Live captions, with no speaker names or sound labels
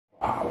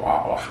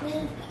Wow.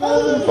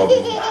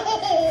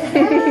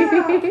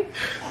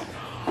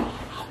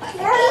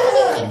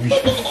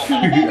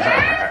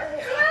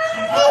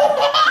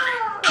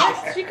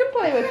 She can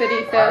play with it,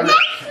 Ethan.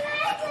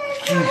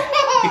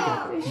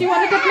 She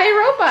wanted to play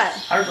robot.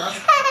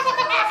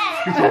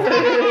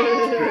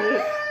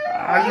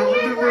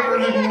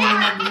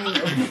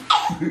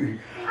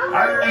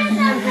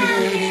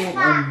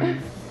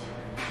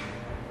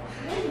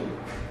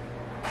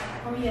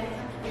 Oh yeah.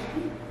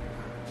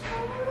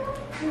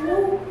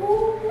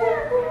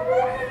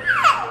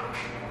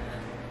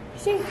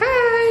 Say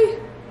hi.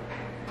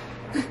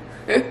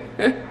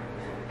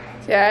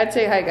 Yeah, I'd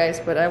say hi, guys,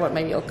 but I want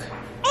my milk.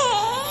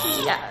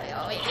 Yeah,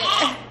 oh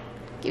yeah.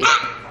 Give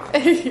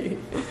it.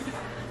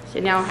 So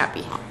now I'm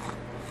happy.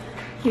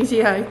 Can you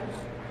say hi?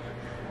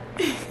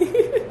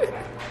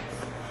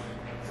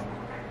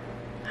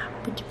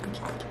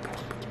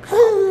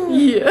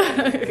 Yeah.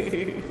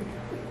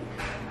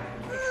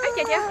 Hi,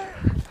 Jaja.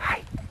 Hi.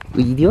 What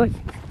are you doing?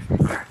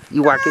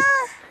 You walking?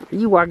 Are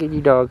you walking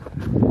your dog?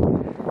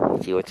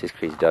 Let's see what's this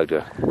crazy dog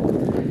doing.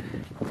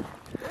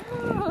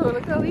 Oh,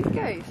 look at all these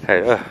guys.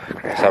 Hey,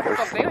 grasshoppers.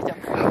 Oh, play with them.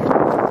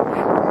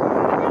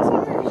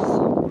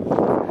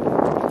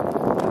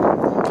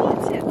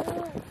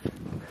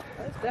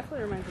 This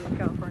definitely reminds me of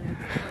California.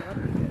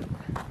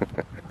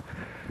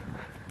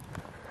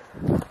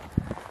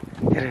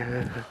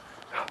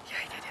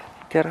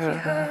 Ta-da.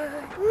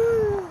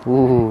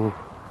 Ooh.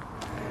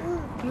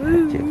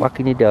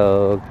 Walking your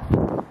dog.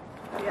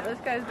 Yeah, this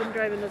guy's been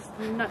driving us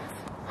nuts.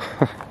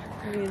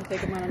 We need to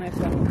take him on a nice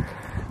one.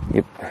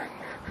 Yep.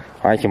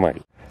 Hi,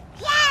 Shamari.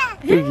 Yeah!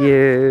 Hey,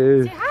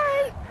 yeah. Say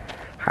hi!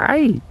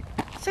 Hi.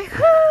 Say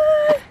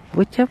hi!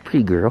 What's up,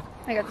 pretty girl?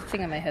 I got this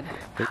thing on my head.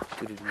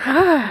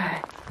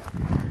 Hi!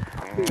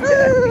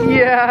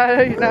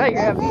 Yeah, now you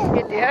have to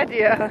get the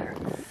idea.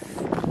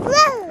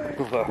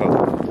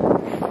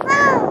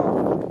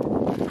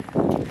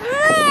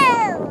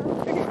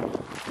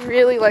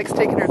 Really likes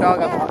taking her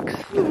dog on walks.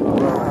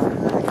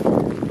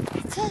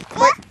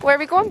 Where are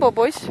we going,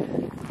 boys?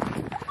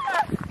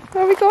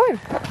 Where are we going?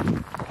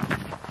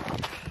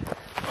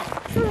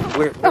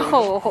 Where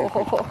Oh.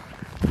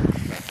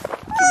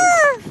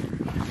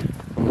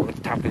 the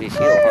top of this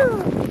hill,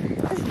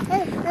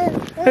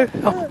 huh?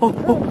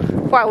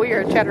 Wow, we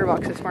are a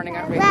chatterbox this morning,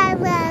 aren't we?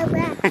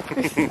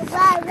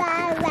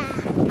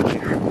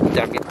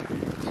 Duck it.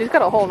 She's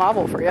got a whole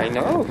novel for you. I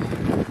know.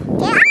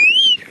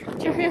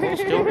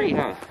 Story,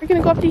 huh? We're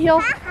gonna go up the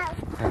hill.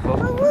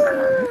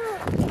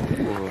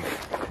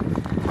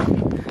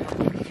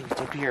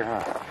 It's up here,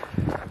 huh?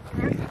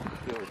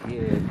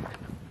 Yeah.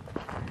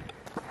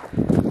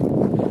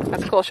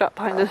 That's a cool shot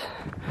behind us.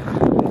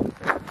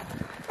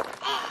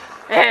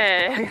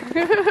 Hey.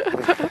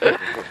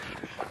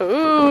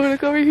 Oh,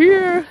 look over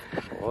here.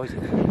 What was it?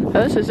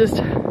 This is just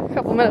a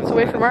couple minutes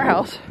away from our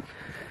house.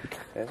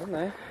 That's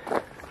nice.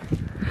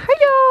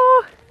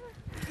 Hiyo!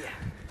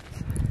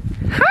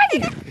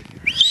 Hi!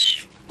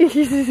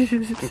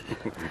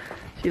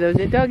 She loves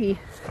that doggy.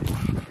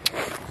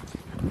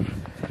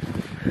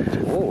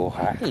 Oh,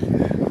 hi.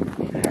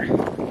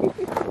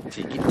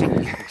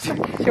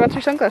 She wants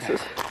her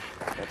sunglasses.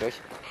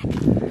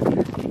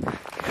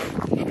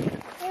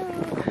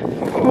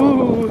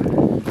 Ooh.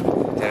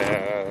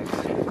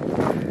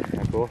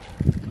 Cool.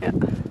 Yeah.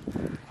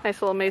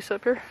 Nice little mace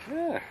slipper.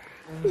 Yeah.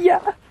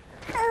 Yeah.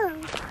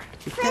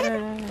 She's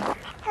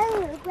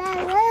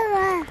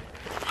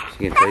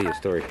gonna tell you a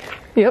story.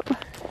 Yep.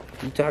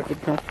 You talking,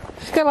 huh?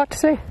 She's got a lot to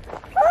say.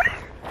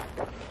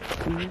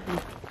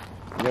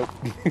 Nope.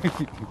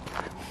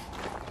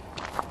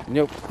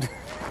 Nope.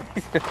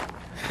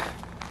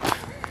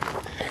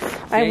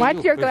 I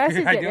want your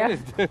glasses, yeah.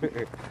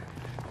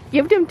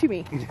 Give them to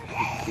me.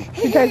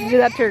 She tries to do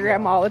that to her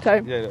grandma all the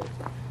time. Yeah, no.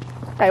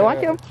 I want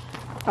them.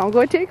 I'm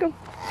going to take them.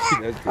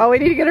 Oh, we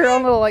need to get her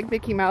own little like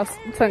Mickey Mouse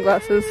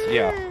sunglasses.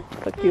 Yeah.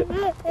 So cute.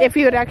 If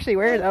you would actually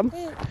wear them.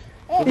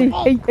 Hey,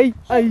 hey, hey,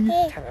 hey.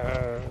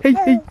 Hey,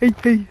 hey, hey,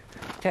 hey.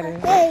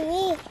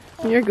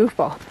 You're a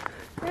goofball.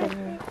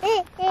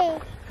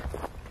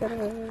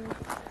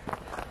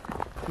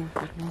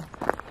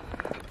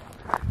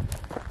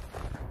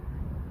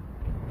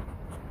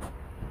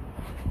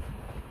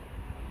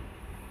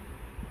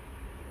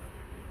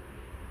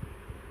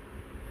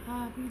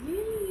 Happy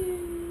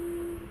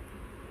Lillian.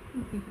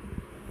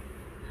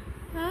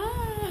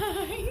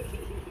 Hi.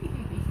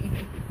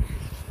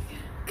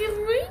 Good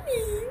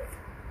morning.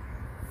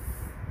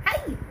 Hi.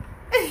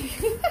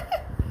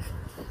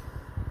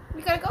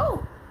 We gotta go.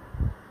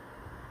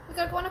 We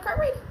gotta go on a car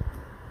ride.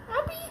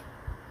 Happy.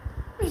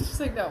 She's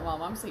like, no,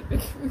 Mom, I'm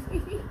sleeping.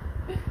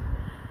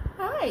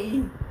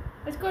 Hi.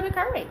 Let's go on a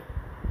car ride.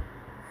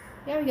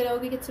 Yeah, we gotta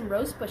go get some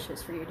rose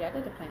bushes for your dad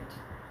to plant.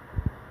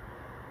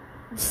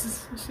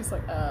 She's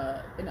like,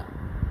 no.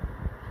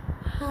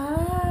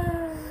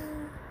 Hi.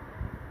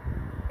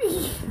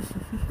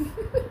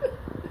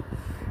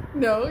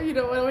 No, you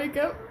don't want to wake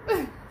up?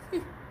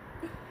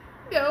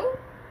 No.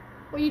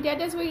 Well, your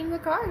dad is waiting in the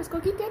car. Let's go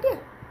get Dada.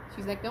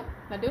 She's like, nope,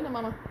 not doing it,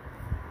 Mama.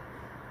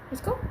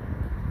 Let's go.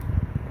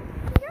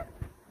 Yeah.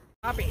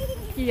 Aubrey,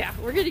 yeah,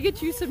 we're gonna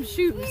get you some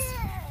shoes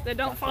that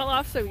don't fall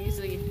off so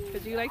easily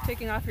because you like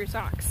taking off your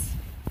socks.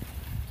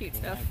 Cute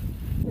stuff.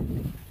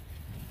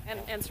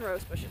 And some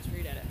rose bushes for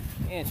your dad.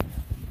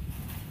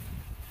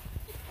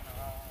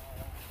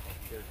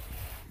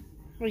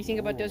 What do you think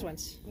about those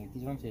ones? Yeah,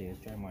 these ones here.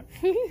 Let's try them on.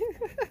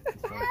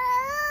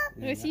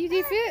 Let's see if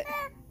they fit.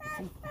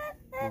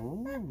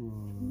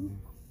 Ooh.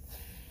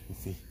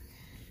 Let's see.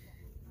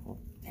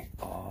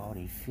 Oh,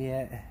 they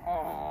fit.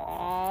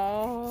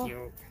 Aww.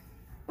 Cute.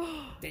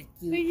 They're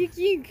What do you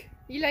think?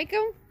 You like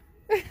them?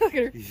 Look at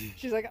her.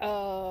 She's like,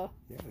 Yeah,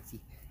 let's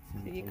see.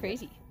 you're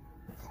crazy.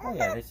 Oh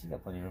yeah, let's see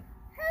that one, you know.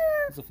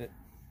 This will fit.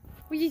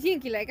 What do you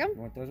think? You like them?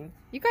 You want those ones?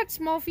 You got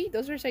small feet.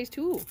 Those are size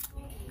 2.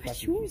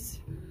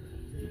 Shoes.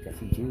 You got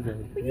some shoes right?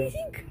 What do you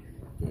think?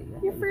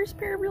 Your first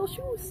pair of real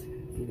shoes.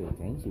 You got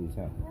tiny shoes,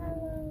 huh?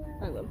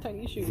 I love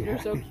tiny shoes. They're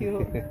so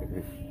cute.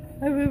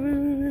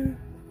 They're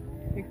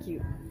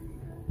cute.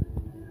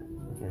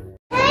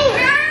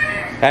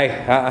 Hey,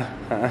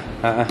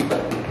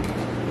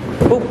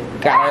 Oh,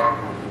 got it.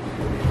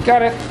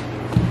 Got it.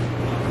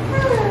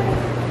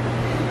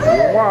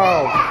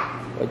 Wow.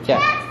 What's that?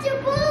 That's your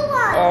blue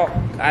one. Oh,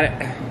 got it.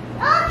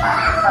 Oh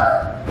no!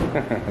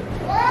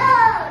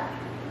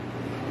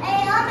 I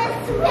almost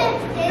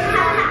slipped it.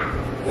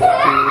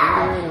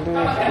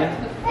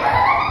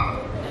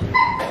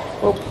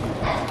 Oh.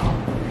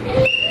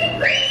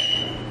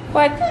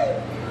 What?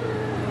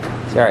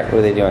 It's alright, what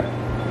are they doing?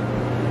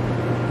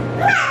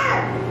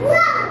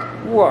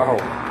 Whoa.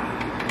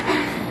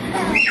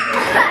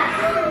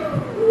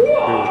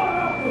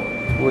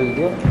 What are you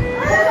doing?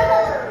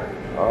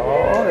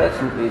 Oh, that's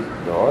oh,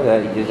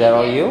 is that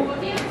all you?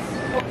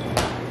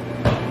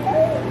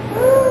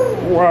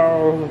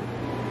 Wow.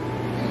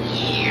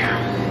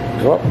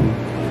 Oh.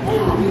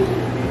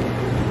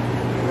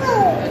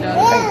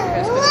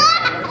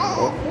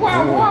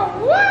 Wow, wow,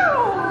 wow!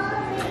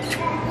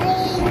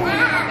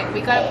 Okay, we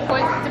gotta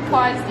put the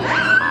paws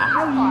down.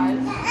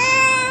 Paws.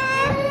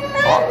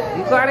 Oh,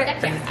 you got it.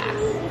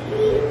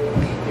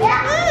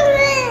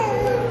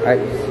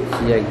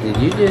 Yeah, did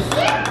you just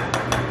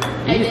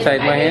tied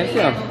my hands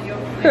down?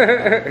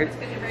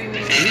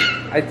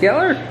 I tell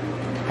her.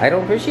 I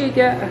don't appreciate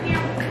that.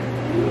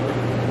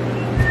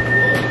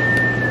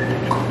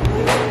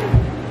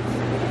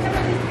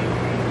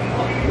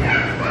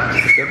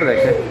 Look at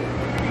that.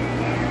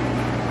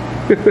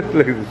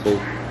 Look at this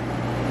face.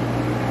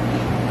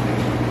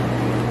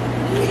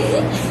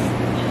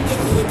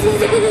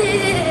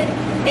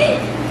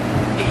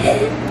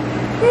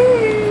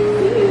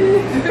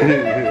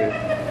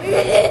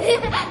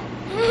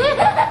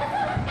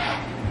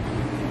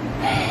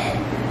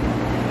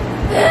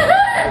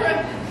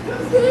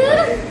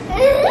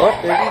 Oh,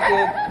 there he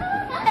did.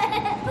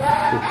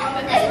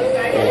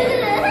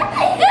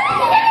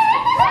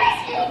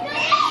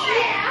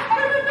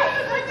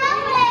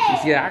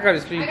 Yeah, I gotta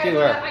scream too,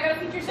 huh? I gotta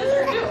feed your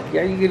sister too.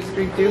 Yeah, you get to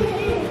scream too?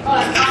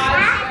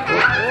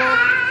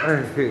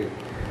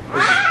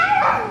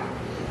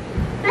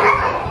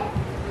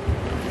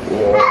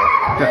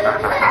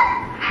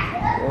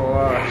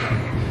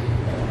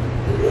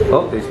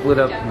 Oh, they split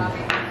up.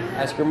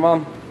 Ask your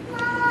mom.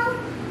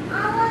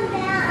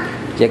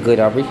 Is that good,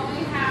 Aubrey?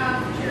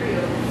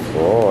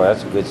 Oh,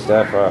 that's good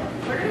stuff, huh?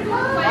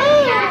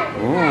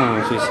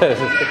 She says.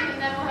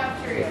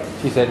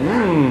 She said,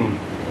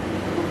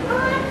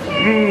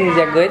 is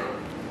that good?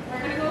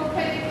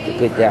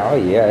 Good, yeah. Oh,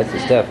 yeah, that's the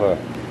stuff, huh?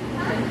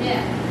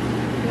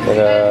 But,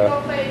 oh.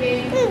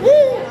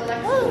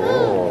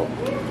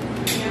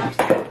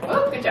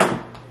 Oh, good job.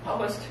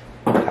 Almost.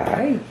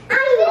 Hi.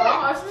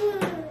 Almost.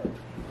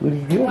 What are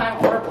you doing? I have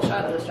a horrible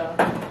shot of this job.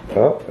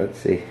 Oh, let's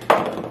see.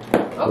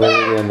 What are we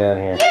doing down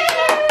here? Yay!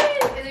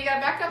 And you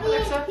gotta back up,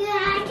 Alexa.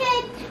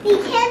 You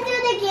can't do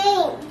the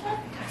game.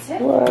 That's it.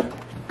 What?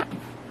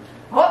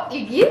 Oh,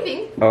 you're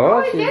giving.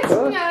 Oh, she's that's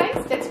good.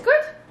 nice. That's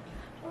good.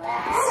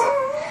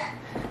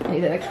 Hey,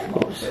 that extra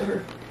close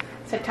over.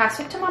 Say, toss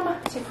it to mama.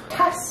 Say,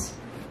 toss.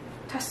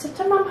 Toss it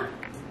to mama.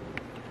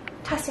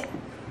 Toss it.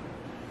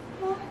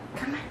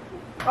 Come on.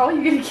 Oh,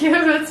 you're gonna give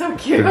him. That's so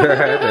cute.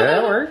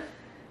 That worked.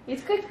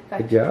 It's good.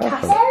 Good job.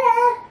 Toss it.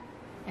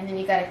 And then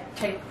you gotta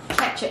try to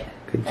catch it.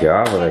 Good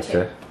job,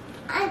 Alexa.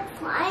 I'm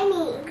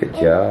climbing. Good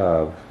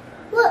job.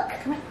 Look.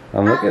 Come on.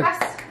 I'm looking.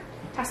 Toss.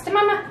 Toss to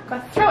mama. Go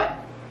throw it.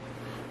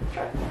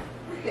 Throw it.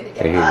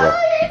 There you go.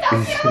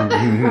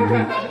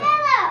 Look.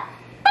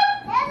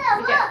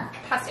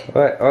 Toss it.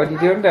 What? Oh, what are you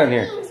doing down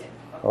here?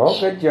 Oh,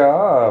 good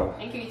job.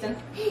 Thank you, Ethan.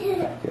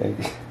 Okay.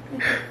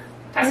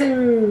 Toss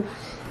it.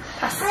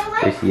 Toss.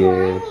 Yes,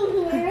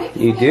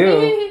 you do.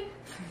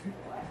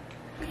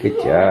 Good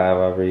job,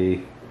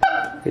 Aubrey.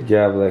 Good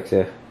job,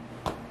 Alexa.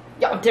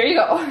 Yo, there you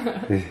go.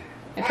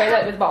 And try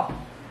that with the ball.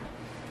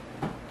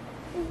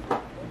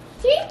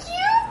 Thank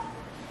you.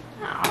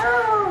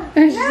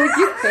 She's like,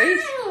 you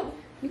crazy.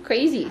 You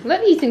crazy.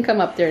 Let Ethan come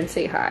up there and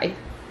say hi.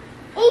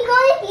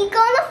 He's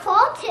gonna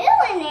fall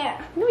too in there.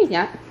 No, he's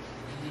not.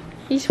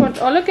 He's what?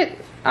 Oh, look at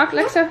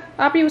Alexa.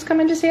 Aubrey was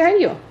coming to say hi to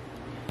you.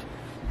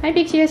 Hi,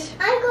 Big Cheers.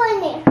 I'm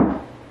going there.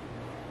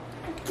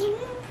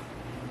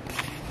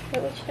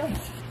 What was she doing?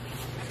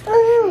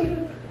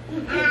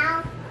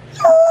 Ow.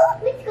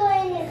 What's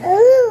going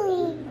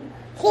on?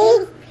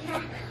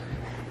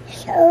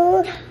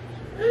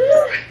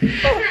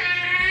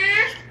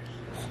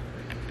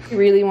 He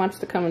really wants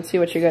to come and see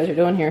what you guys are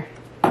doing here.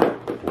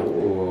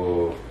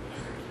 Oh.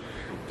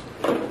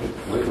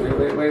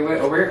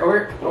 Wait. Over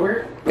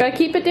here. Gotta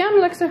keep it down,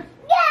 Alexa.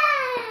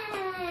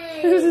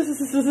 Yay!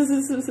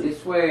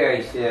 This way,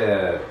 I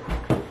said.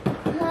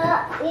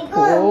 We're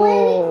going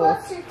way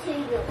closer to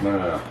you.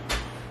 No.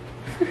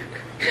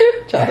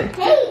 John.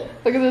 Hey!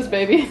 Look at this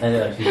baby. I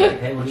know, she's like,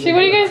 hey, what See,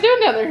 what are you guys doing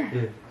down there?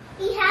 Yeah.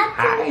 We have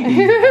to. Hi.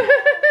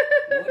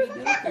 What are you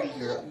doing,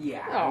 girl?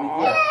 Yeah.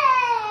 Aw.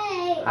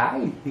 Yay!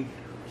 Hi.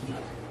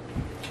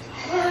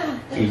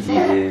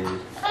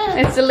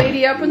 It's the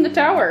lady up in the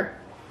tower.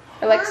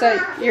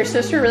 Alexa, your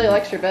sister really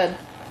likes your bed.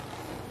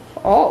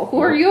 Oh, who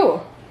are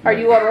you? Are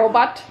you a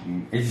robot?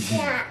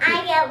 Yeah,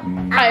 I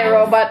am. Hi,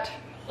 robot.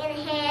 In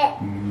head.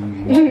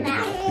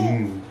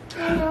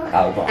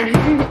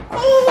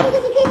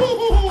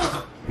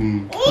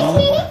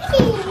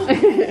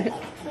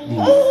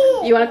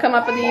 You want to come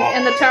up in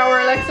the tower,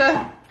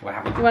 Alexa? What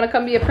happened? You want to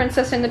come be a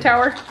princess in the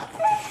tower?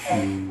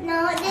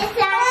 No, this is a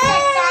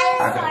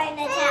dinosaur in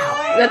the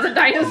tower. That's a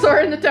dinosaur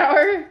in the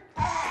tower.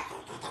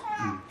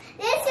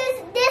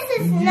 This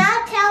is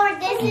not a tower.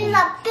 This is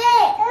a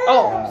bed.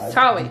 Oh,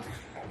 sorry.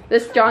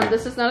 John,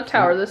 this is not a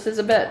tower. This is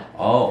a bed.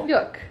 Oh.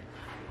 Look,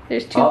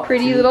 there's two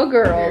pretty little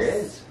There girls. it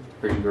is.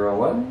 Pretty girl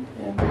 1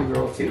 and pretty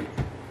girl 2.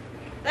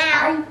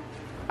 Ow.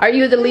 Are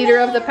you the leader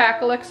of the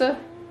pack, Alexa?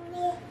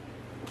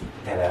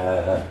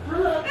 Ta-da.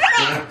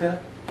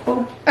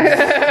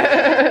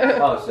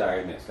 Oh,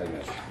 sorry, I missed.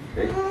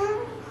 Great.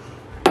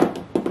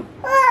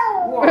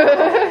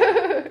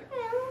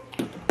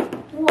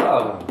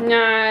 Whoa.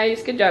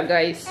 Nice, good job,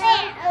 guys.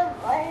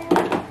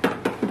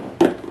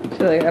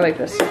 So, I like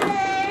this.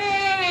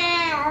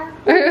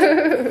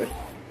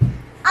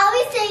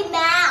 Always say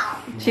meow.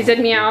 She said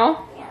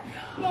meow.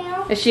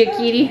 Meow. Is she a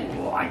kitty?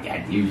 Oh, I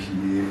got you.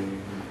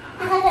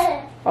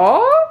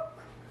 Oh,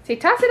 say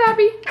toss it,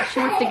 Abby. She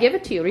wants to give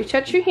it to you. Reach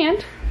out your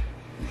hand.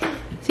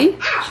 See,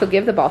 she'll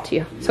give the ball to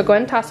you. So go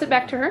ahead and toss it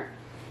back to her.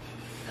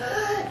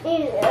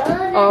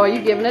 Oh, are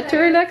you giving it to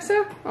her,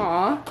 Alexa?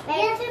 Aw.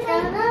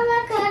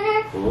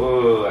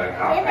 Ooh,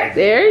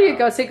 There you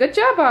go. Say good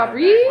job,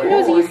 Aubrey.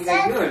 Nosies.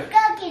 There's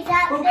cookies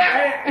out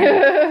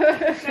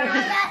there.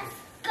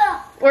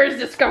 Where's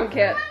the skunk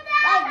at? Like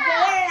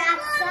there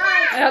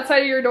outside. Outside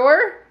of your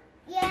door?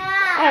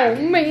 Yeah.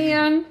 Oh,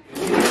 man.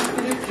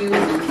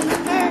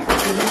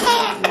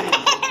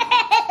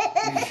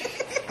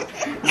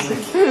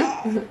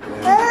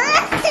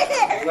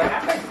 What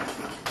happened?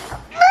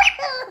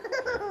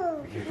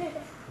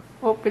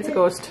 Oh, it's a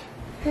ghost.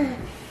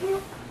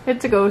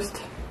 It's a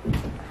ghost.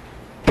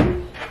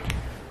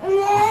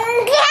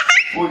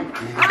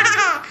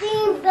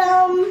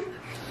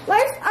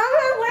 Where's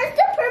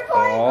the purple?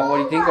 Oh, what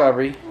do you think,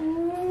 Aubrey?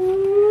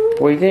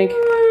 What do you think?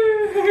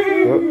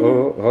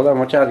 Oh, hold on.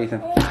 Watch out,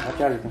 Ethan.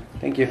 Watch out, Ethan.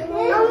 Thank you.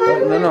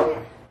 Oh,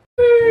 no.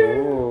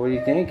 Oh, what do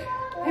you think?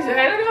 He said,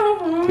 I don't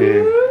know.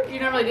 Yeah. You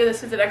normally do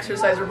this as an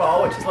exerciser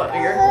ball, which is a lot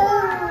bigger.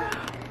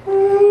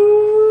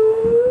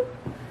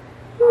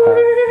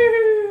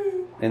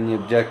 And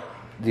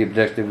the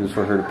objective is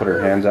for her to put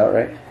her hands out,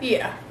 right?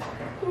 Yeah.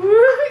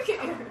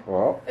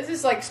 Well. This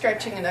is like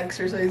stretching and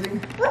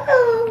exercising.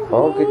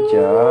 Oh, good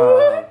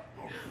job.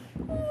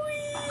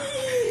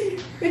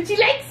 But she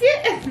likes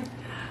it.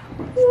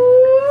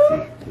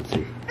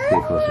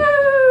 Get closer.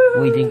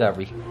 What do you think,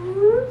 Aubrey?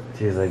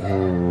 She's like,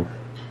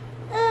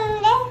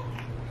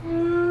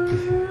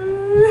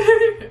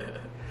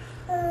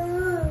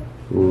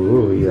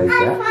 Ooh, you like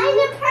I that? find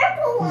the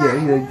purple one. Yeah,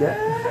 you like that?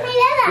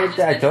 Good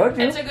job, I told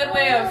you. It's a good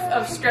way of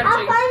I'll stretching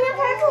find the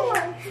purple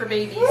one. for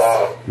babies.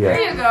 Yeah. There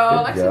you go. Good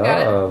Alexa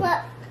got it. job.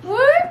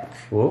 What?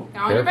 Whoa,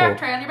 Now on your back.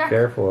 Try on your back.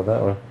 Careful with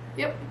that one.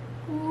 Yep.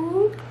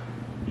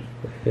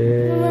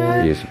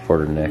 Yeah, you support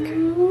her neck.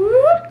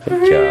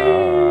 Good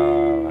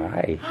job.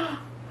 Hi.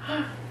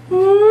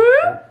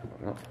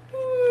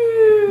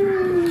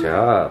 Good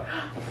job.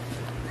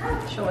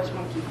 Show us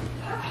monkey.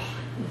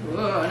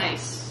 Whoa,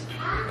 nice.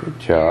 Good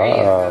There job.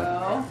 you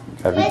go.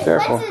 Gotta be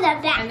careful. What's in the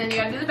back? And then you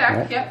gotta do the back.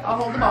 Right. Yep, I'll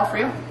hold the ball for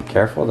you.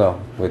 Careful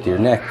though, with your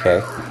neck,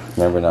 okay?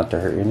 Remember not to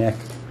hurt your neck.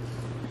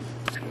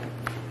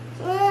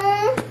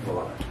 Hold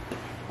on.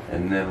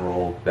 And then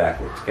roll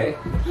backwards, okay?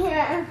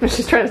 Yeah.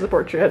 She's trying to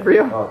support your head for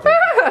you. Oh,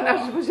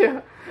 Now she puts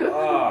you.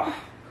 oh.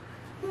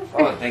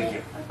 Oh, thank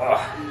you. Oh,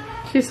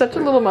 She's such a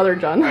little mother,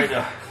 John. I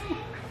know.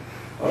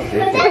 Oh, thank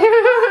you.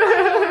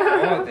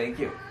 Oh, thank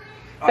you.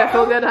 Does that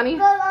feel good, honey?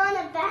 Go on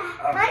the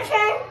back. My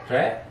turn.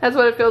 Try it. That's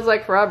what it feels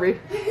like for Aubrey.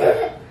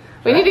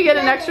 We need to get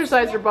an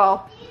exerciser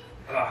ball.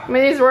 I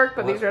mean, these work,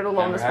 but these are a little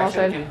on the small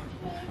side.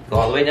 Go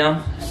all the way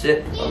down.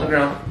 Sit on the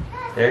ground.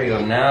 There you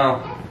go.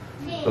 Now,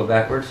 go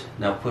backwards.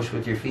 Now push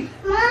with your feet.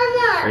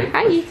 Mama. Ready?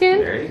 Hi, Push. Ethan.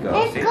 There you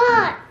go. It's See?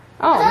 gone.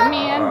 Oh,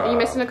 man. Are you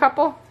missing a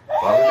couple?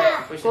 All the way.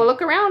 Push Go it.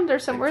 look around.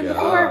 There's somewhere in the Good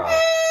floor. job.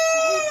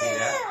 See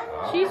that?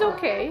 Oh. She's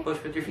okay.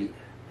 Push with your feet.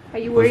 Are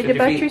you Push worried with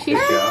about feet. your Good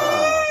sister?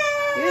 job.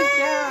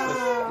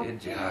 job. Good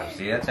job.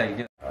 See, that's how you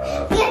do it.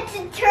 You have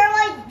to turn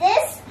like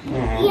this.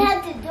 You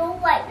have to do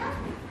like.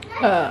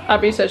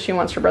 Aubrey says she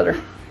wants her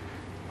brother.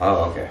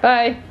 Oh, okay.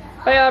 Bye.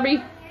 Bye, Aubrey.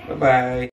 Bye-bye.